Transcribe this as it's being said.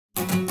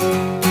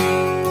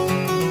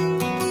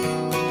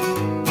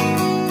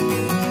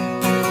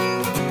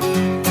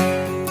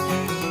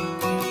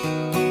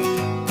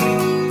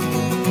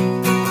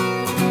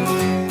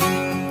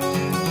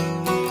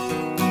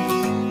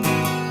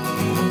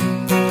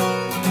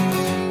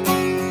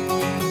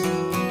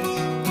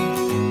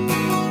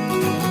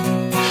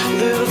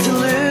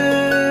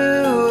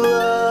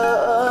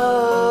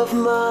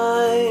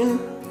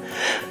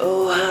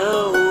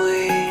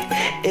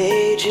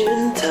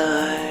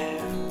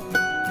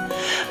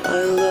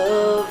I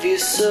love you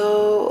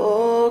so,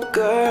 oh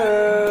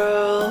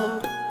girl.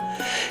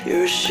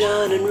 You're a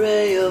shining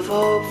ray of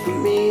hope for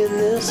me in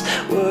this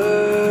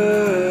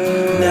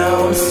world.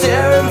 Now I'm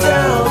staring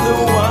down the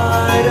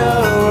white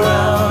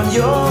around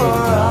your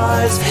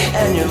eyes,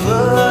 and you're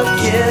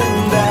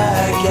looking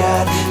back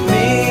at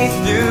me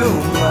through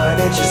mine.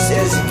 It just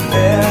isn't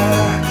fair.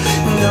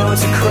 No,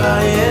 it's a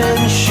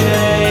crying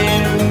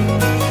shame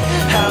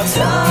how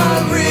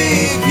time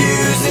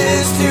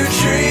refuses to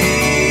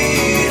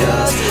treat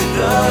us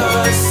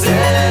the same.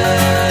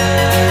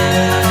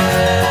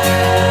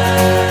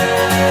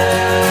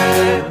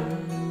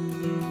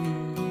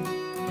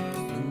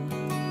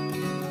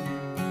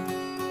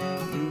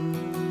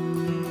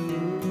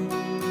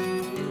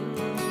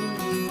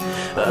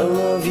 I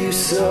love you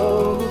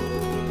so,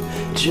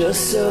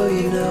 just so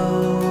you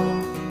know.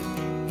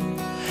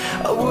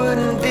 I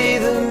wouldn't be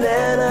the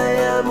man I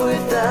am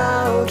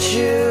without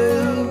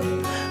you,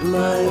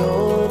 my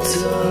old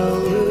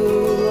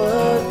Talu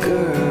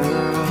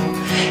girl.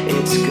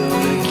 It's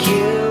gonna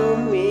kill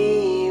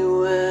me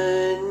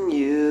when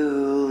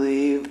you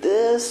leave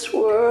this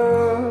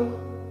world.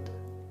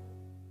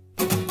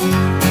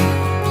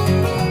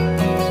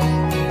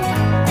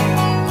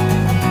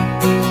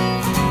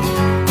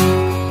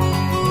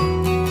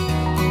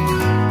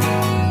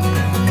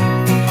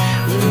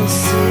 Little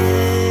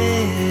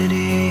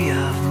city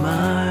of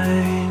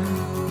mine,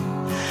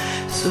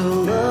 so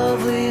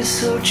lovely,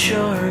 so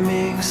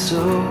charming,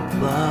 so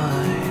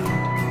blind,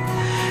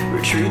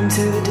 retreating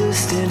to the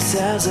distance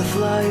as I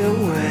fly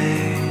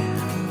away,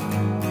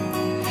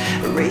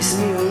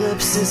 erasing your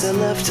lips as I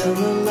left on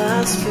the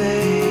last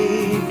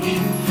page.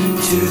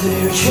 To the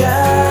new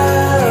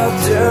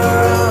chapter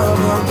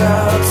I'm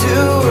about to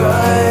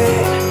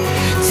write,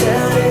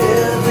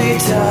 tentatively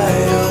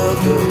titled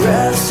the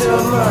rest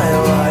of my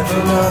life.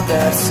 I'm not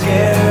that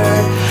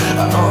scared, I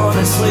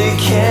honestly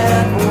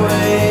can't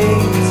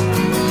wait.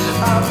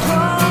 I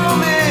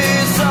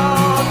promise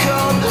I'll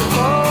come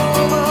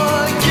home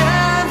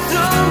again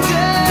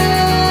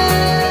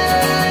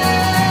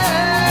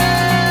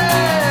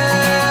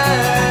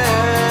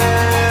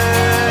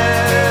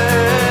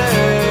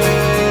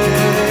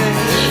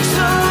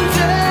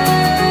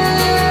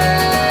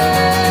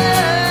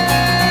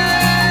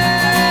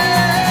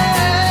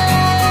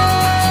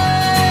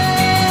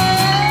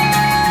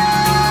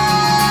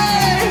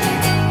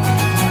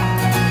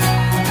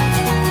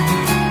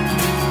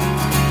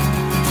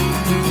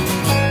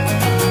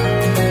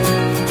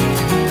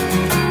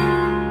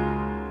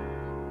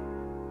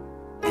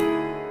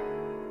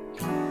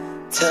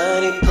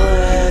tiny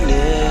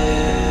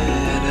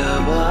planet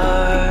of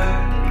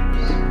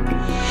ours.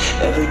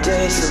 Every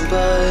day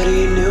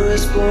somebody new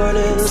is born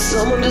and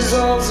someone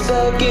dissolves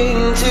back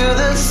into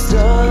the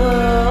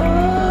stars.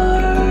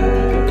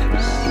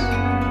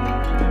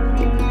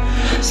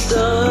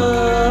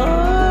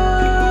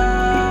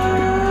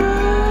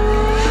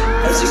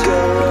 As you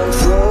go on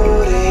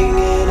floating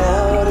in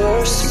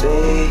outer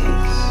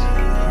space,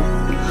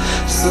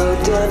 slow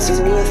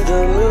dancing with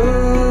the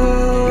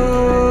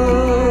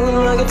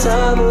moon, like a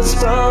timeless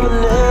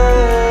promenade.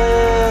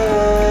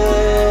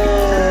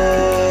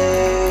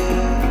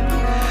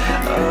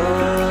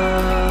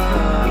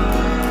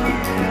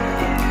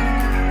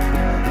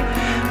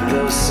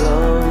 Though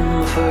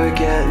some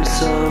forget and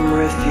some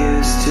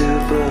refuse to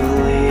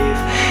believe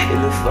in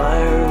the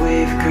fire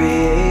we've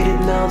created,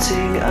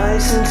 melting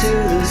ice into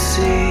the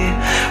sea.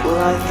 Well,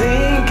 I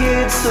think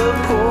it's a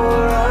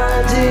poor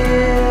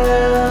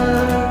idea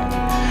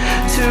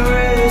to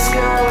risk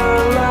our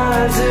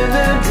lives in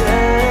the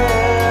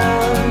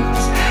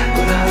dance,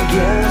 but I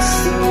guess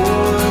the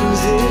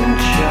ones in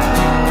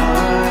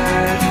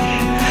charge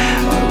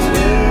are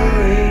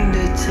willing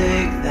to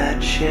take that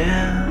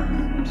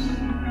chance.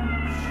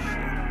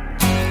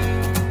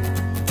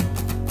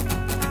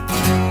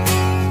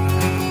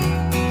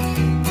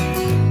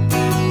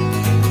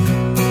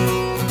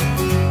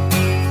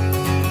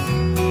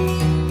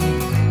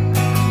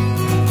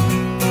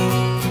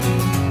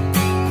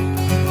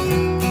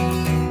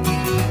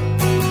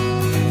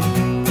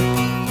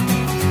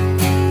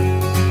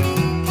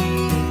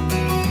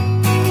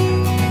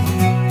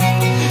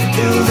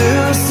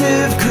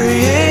 Elusive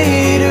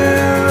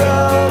creator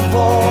of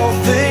all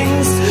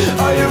things,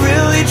 are you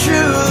really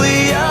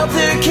truly out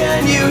there?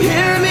 Can you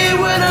hear me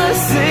when I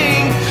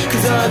sing?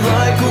 'Cause I'd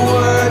like a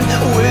word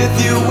with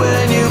you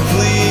when you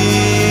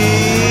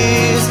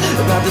please,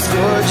 about this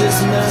gorgeous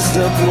messed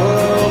up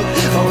world,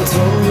 all its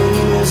lonely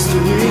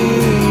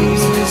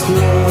mysteries.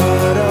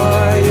 What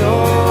are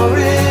your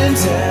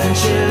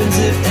intentions,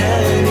 if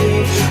any?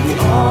 We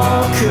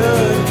all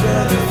could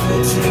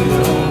benefit to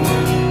know.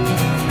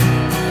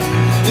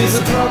 Is a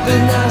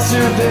puppet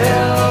master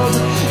veiled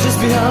just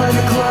behind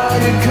the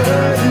clouded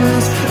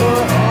curtains, or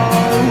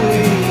are we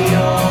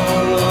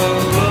all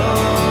alone?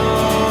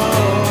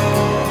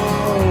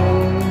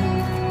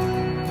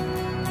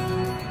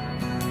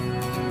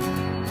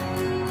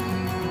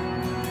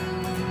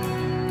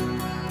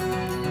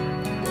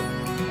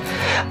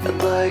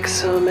 I'd like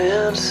some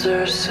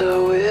answers,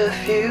 so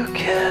if you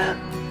can,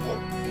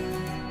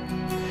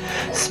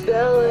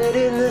 spell it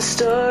in the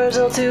stars.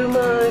 I'll do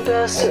my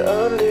best to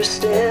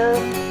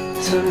understand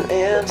some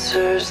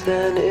answers.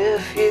 Then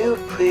if you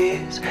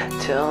please,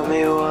 tell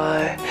me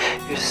why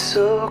you're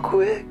so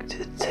quick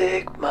to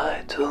take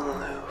my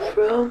Talu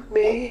from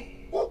me.